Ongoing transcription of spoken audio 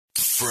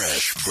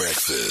Fresh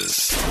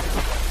breakfast.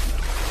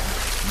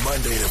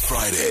 Monday to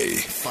Friday,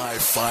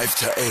 5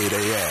 to 8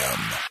 a.m.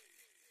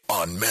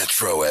 on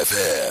Metro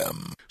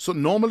FM. So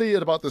normally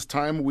at about this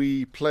time,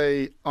 we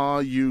play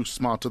Are You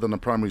Smarter Than a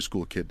Primary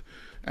School Kid?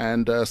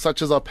 And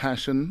such is our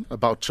passion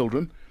about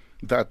children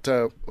that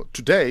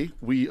today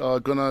we are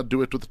going to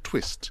do it with a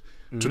twist.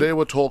 Today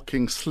we're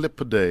talking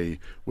Slipper Day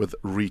with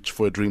Reach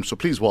for a Dream. So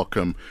please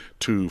welcome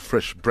to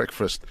Fresh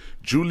Breakfast,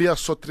 Julia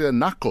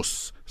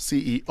Sotirianakos,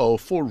 CEO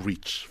for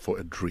Reach for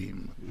a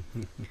Dream.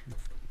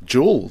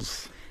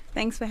 Jules.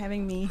 Thanks for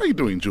having me. How are you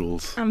doing,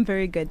 Jules? I'm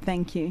very good,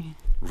 thank you.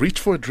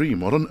 Reach for a Dream,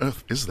 what on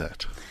earth is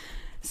that?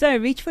 So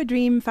Reach for a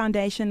Dream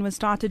Foundation was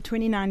started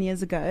 29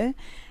 years ago,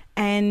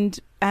 and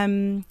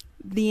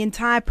the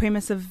entire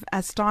premise of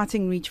us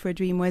starting Reach for a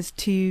Dream was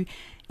to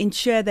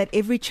ensure that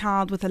every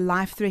child with a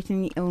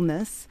life-threatening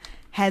illness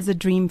has a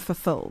dream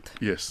fulfilled.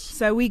 Yes.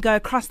 So we go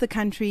across the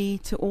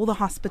country to all the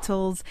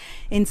hospitals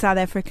in South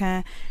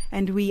Africa,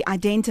 and we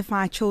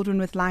identify children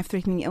with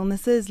life-threatening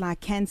illnesses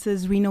like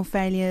cancers, renal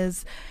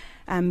failures,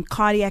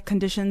 cardiac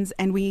conditions,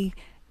 and we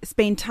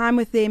spend time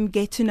with them,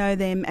 get to know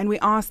them, and we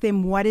ask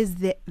them what is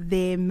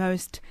their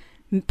most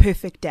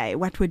perfect day.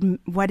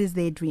 What is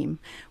their dream?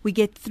 We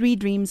get 3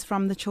 dreams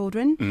from the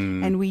children,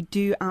 and we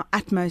do our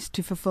utmost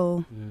to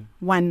fulfill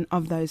one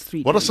of those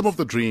 3 What dreams. are some of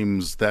the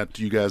dreams that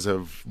you guys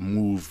have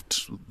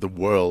moved the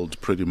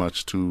world pretty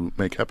much to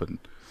make happen?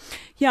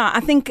 Yeah, I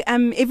think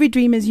every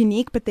dream is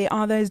unique, but there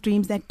are those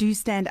dreams that do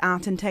stand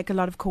out and take a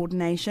lot of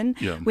coordination.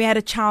 Yeah. We had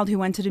a child who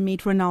wanted to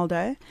meet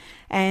Ronaldo,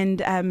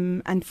 and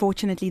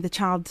unfortunately the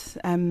child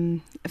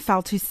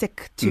fell too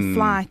sick to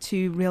fly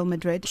to Real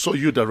Madrid. So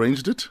you'd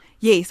arranged it?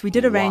 Yes, we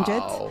did arrange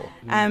Wow.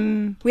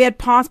 it. We had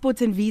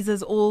passports and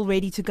visas all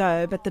ready to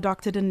go, but the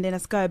doctor didn't let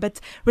us go. But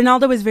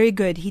Ronaldo was very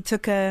good. He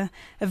took a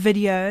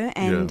video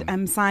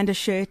and signed a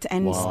shirt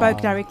and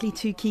spoke directly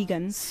to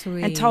Keegan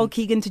and told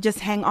Keegan to just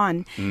hang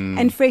on.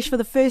 And fresh, for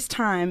the first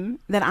time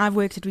that I've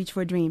worked at Reach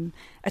for a Dream,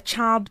 a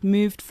child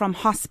moved from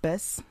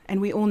hospice,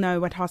 and we all know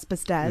what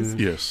hospice does.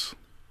 Yes.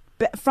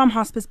 From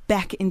hospice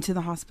back into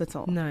the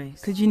hospital. Nice.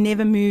 Because you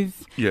never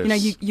move. Yes. You know,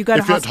 you go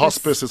to if you're hospice. at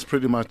hospice, it's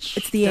pretty much...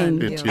 It's the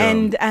Done.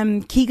 end. Yeah.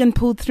 And Keegan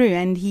pulled through,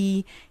 and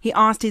he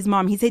asked his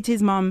mom, he said to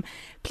his mom,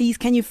 please,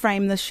 can you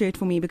frame this shirt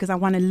for me, because I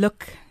want to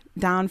look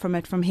down from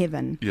it from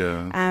heaven.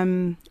 Yeah.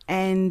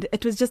 And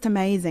it was just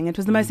amazing. It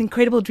was the most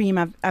incredible dream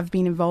I've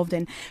been involved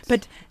in.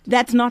 But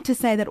that's not to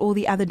say that all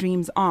the other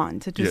dreams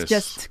aren't. It was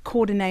just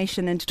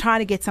coordination and to try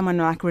to get someone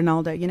like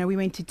Ronaldo. You know, we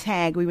went to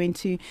tag, we went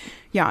to,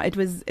 it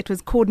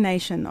was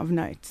coordination of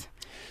note.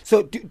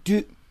 So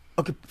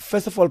okay,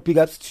 first of all, big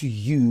ups to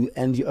you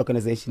and your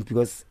organization,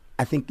 because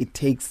I think it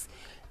takes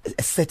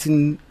a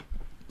certain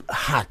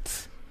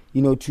heart,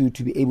 you know, to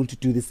be able to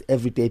do this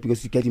every day,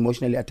 because you get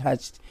emotionally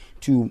attached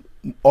to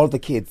all the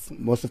kids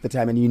most of the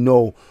time, and you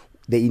know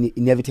the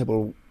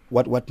inevitable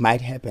what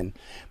might happen.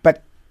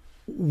 But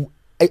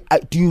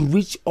do you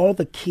reach all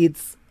the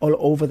kids all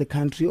over the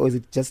country, or is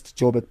it just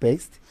Joburg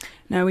based?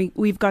 No,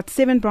 we've got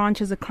 7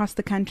 branches across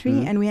the country,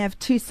 and we have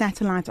 2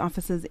 satellite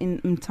offices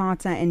in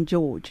Mthatha and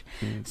George.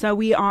 So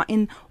we are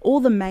in all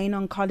the main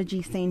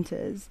oncology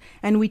centres,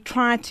 and we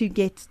try to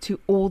get to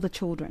all the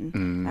children.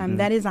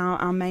 That is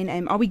our main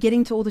aim. Are we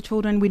getting to all the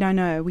children? We don't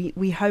know.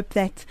 We hope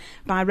that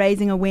by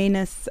raising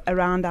awareness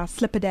around our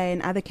Slipper Day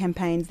and other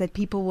campaigns, that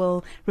people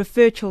will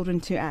refer children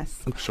to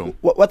us. Sure.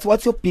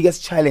 What's your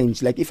biggest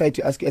challenge? Like, if I had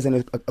to ask you as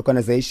an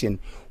organization,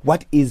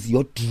 what is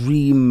your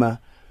dream?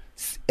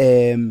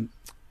 Dream.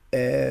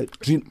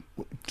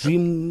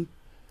 R1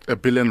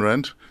 billion.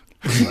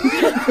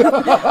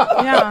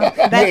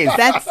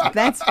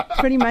 That's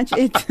pretty much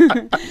it.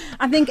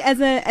 I think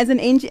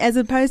as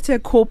opposed to a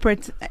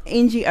corporate,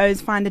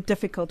 NGOs find it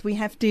difficult. We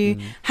have to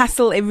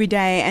hustle every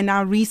day, and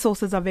our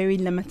resources are very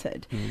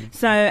limited.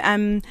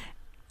 So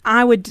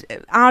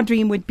our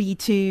dream would be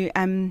to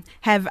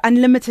have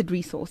unlimited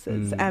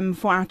resources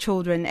for our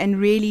children, and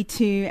really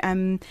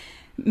to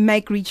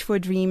make Reach for a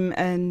Dream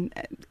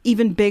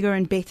even bigger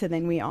and better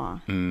than we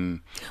are.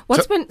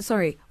 What's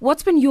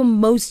been your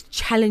most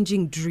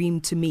challenging dream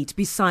to meet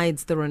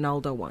besides the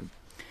Ronaldo one?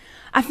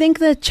 I think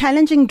the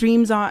challenging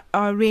dreams are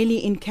really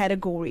in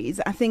categories.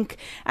 I think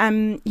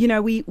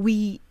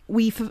we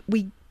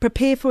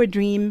prepare for a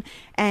dream,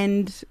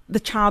 and the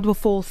child will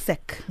fall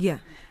sick. Yeah.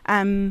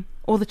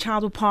 Or the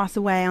child will pass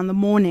away on the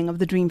morning of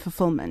the dream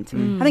fulfillment.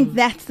 I think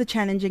that's the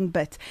challenging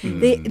bit.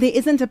 There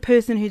isn't a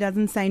person who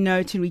doesn't say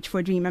no to Reach for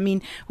a Dream. I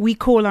mean, we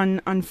call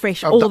on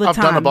Fresh all the time. I've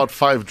done about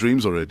 5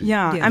 dreams already.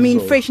 Yeah. I mean,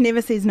 Fresh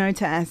never says no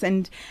to us,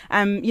 and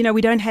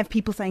we don't have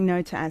people saying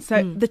no to us.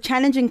 So the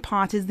challenging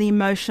part is the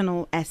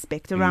emotional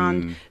aspect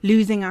around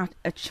losing a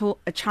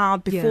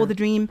child before the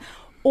dream,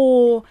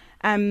 or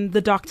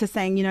the doctor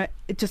saying,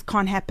 it just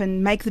can't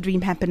happen, make the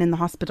dream happen in the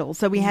hospital.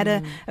 So we had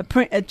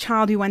a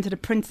child who wanted a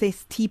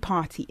princess tea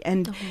party,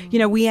 and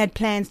we had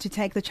plans to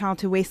take the child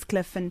to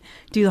Westcliff and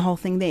do the whole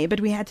thing there, but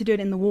we had to do it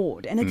in the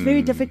ward, and it's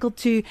very difficult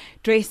to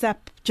dress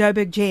up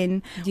Joburg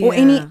Gen or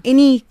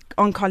any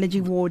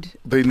oncology ward.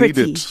 They need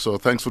it, so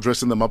thanks for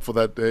dressing them up for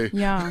that day.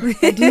 Yeah,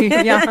 they do.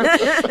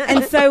 Yeah,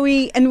 and so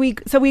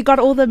we got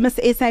all the Miss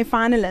SA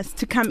finalists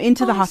to come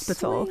into the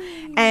hospital,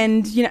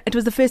 and it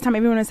was the first time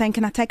everyone was saying,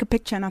 "Can I take a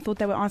picture?" And I thought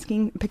they were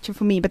asking a picture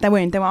for me, but they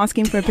weren't. They were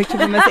asking for a picture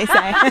for Miss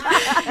SA,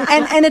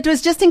 and it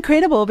was just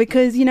incredible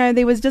because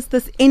there was just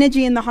this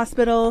energy in the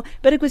hospital,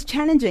 but it was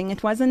challenging.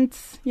 It wasn't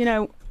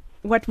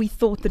what we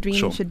thought the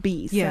dream should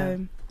be. Yeah.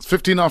 So. It's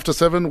 15 after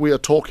 7. We are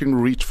talking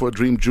Reach for a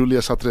Dream. Julia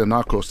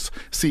Sotirianakos,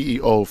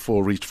 CEO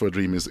for Reach for a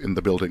Dream, is in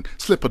the building.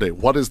 Slipper Day,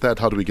 what is that?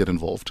 How do we get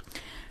involved?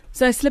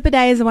 So Slipper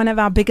Day is one of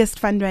our biggest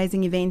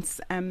fundraising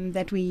events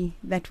that we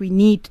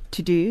need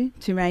to do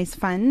to raise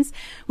funds.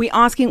 We're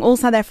asking all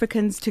South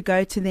Africans to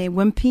go to their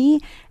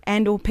Wimpy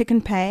and or Pick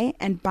n Pay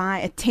and buy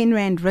a 10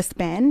 Rand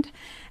wristband.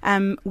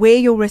 Wear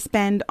your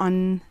wristband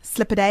on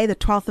Slipper Day, the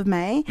 12th of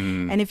May.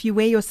 And if you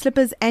wear your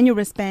slippers and your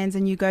wristbands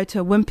and you go to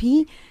a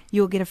Wimpy,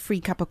 you'll get a free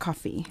cup of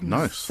coffee.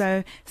 Nice.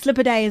 So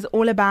Slipper Day is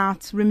all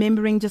about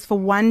remembering just for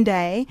one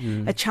day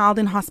a child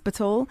in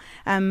hospital.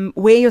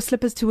 Wear your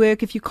slippers to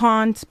work. If you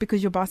can't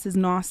because your boss is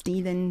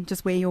nasty, then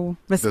just wear your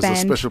wristband. There's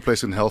a special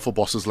place in hell for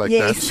bosses like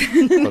Yes.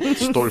 that. But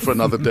story for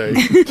another day.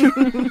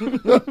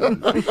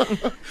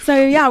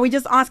 So we're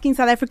just asking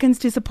South Africans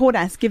to support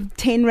us. Give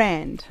 10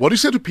 Rand. What do you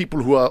say to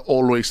people who are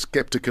always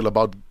skeptical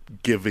about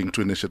giving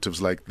to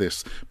initiatives like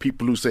this?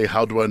 People who say,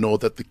 how do I know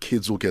that the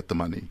kids will get the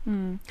money?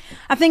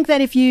 I think that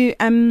if you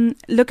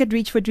look at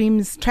Reach for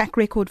Dream's track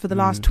record for the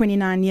last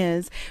 29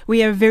 years,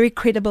 we are a very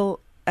credible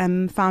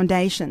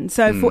foundation.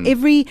 So for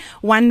every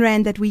 1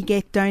 Rand that we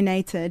get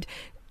donated,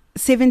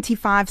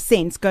 75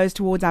 cents goes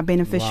towards our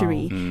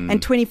beneficiary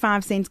and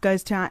 25 cents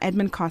goes to our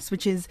admin costs,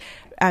 which is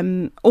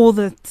all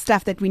the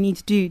stuff that we need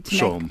to do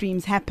to make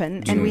dreams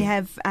happen. And we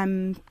have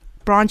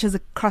branches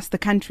across the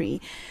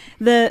country.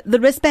 The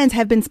wristbands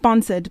have been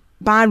sponsored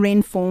by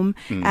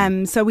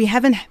Renform, so we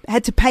haven't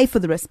had to pay for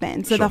the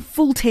wristband. So the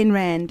full 10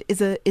 Rand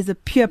is a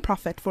pure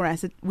profit for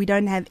us. We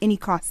don't have any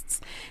costs.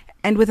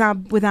 And with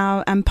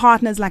our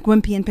partners like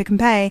Wimpy and Pick n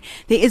Pay,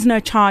 there is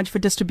no charge for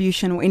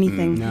distribution or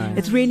anything. Nice.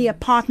 It's really a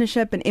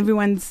partnership, and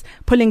everyone's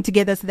pulling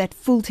together so that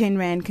full 10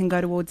 Rand can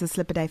go towards the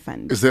Slipper Day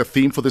fund. Is there a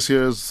theme for this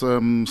year's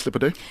Slipper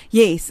Day?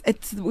 Yes,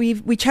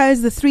 we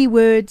chose the 3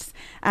 words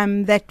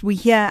that we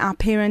hear our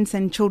parents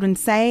and children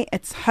say.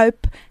 It's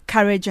hope,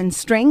 courage, and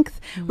strength,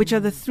 which are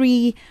the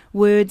 3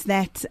 words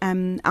that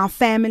our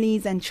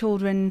families and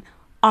children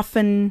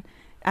often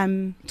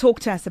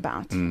talk to us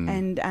about.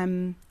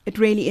 And it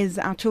really is,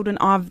 our children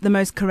are the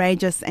most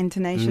courageous and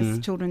tenacious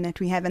children that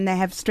we have, and they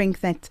have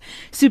strength that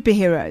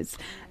superheroes.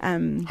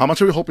 How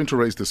much are we hoping to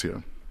raise this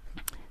year?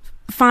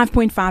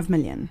 5.5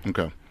 million.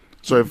 Okay.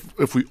 So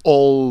if we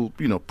all,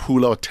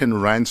 pool our 10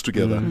 Rands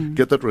together,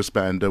 get that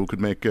wristband, we could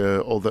make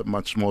all that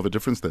much more of a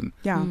difference then.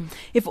 Yeah.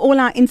 If all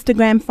our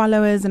Instagram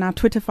followers and our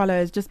Twitter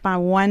followers just buy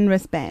 1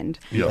 wristband,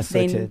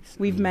 then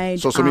we've made...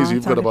 So Somizi,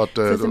 you've got about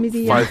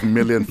 5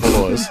 million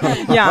followers.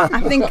 Yeah,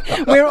 I think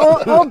we're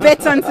all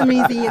bets on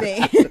Somizi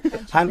there.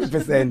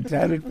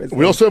 100%.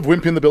 We also have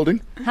Wimpy in the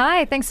building.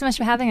 Hi, thanks so much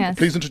for having us.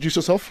 Please introduce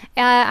yourself.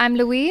 I'm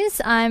Louise.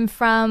 I'm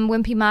from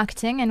Wimpy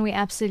Marketing, and we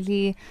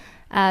absolutely...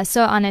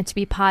 so honored to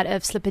be part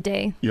of Slipper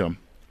Day. Yeah.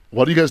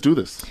 Why do you guys do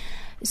this?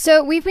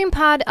 So we've been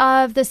part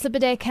of the Slipper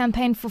Day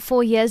campaign for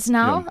 4 years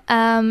now.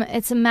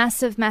 It's a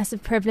massive,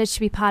 massive privilege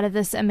to be part of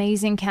this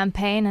amazing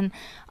campaign. And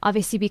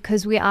obviously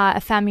because we are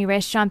a family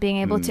restaurant, being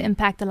able to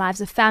impact the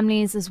lives of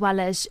families as well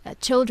as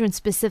children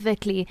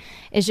specifically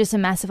is just a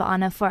massive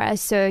honor for us.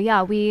 So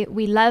we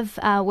love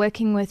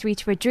working with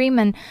Reach for a Dream,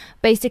 and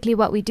basically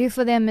what we do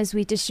for them is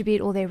we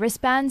distribute all their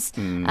wristbands.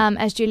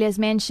 As Julia's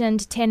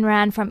mentioned, 10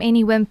 Rand from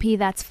any Wimpy.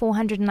 That's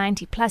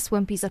 490 plus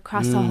Wimpies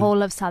across the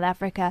whole of South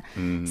Africa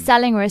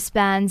selling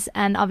wristbands.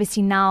 And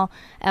obviously now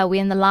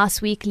we're in the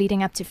last week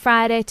leading up to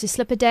Friday to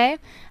Slipper Day.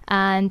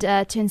 And to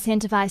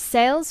incentivize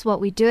sales, what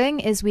we're doing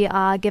is we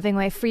are giving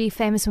away free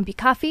Famous Wimpy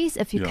coffees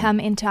if you come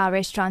into our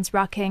restaurants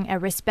rocking a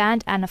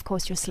wristband and, of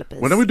course, your slippers.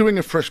 When are we doing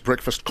a fresh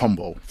breakfast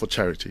combo for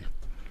charity?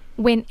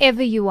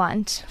 Whenever you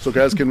want. So,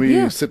 guys, can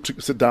we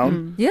sit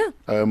down? Yeah.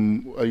 Are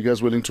you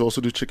guys willing to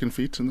also do chicken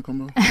feet in the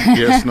combo?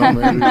 Yes, no,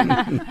 maybe.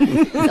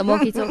 The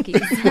walkie-talkies.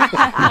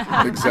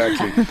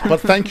 Exactly.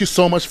 But thank you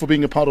so much for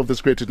being a part of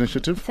this great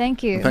initiative.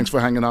 Thank you. And thanks for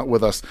hanging out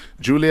with us.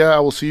 Julia, I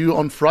will see you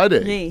on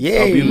Friday.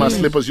 Yes. I'll be in my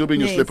slippers, you'll be in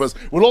your slippers.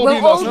 We'll all be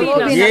in our all be in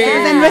slippers.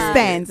 our And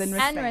wristbands.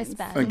 And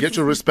wristbands. And get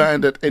your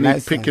wristband at any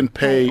Nice Pick n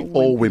Pay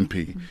or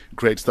Wimpy.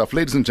 Great stuff.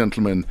 Ladies and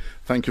gentlemen,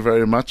 thank you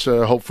very much.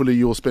 Hopefully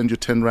you'll spend your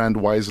 10 Rand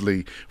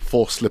wisely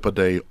for Slipper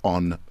Day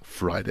on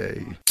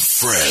Friday.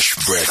 Fresh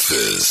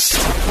breakfast.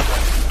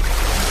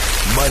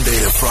 Monday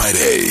to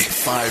Friday,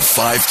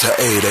 5 to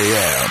 8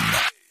 a.m.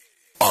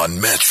 on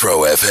Metro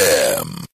FM.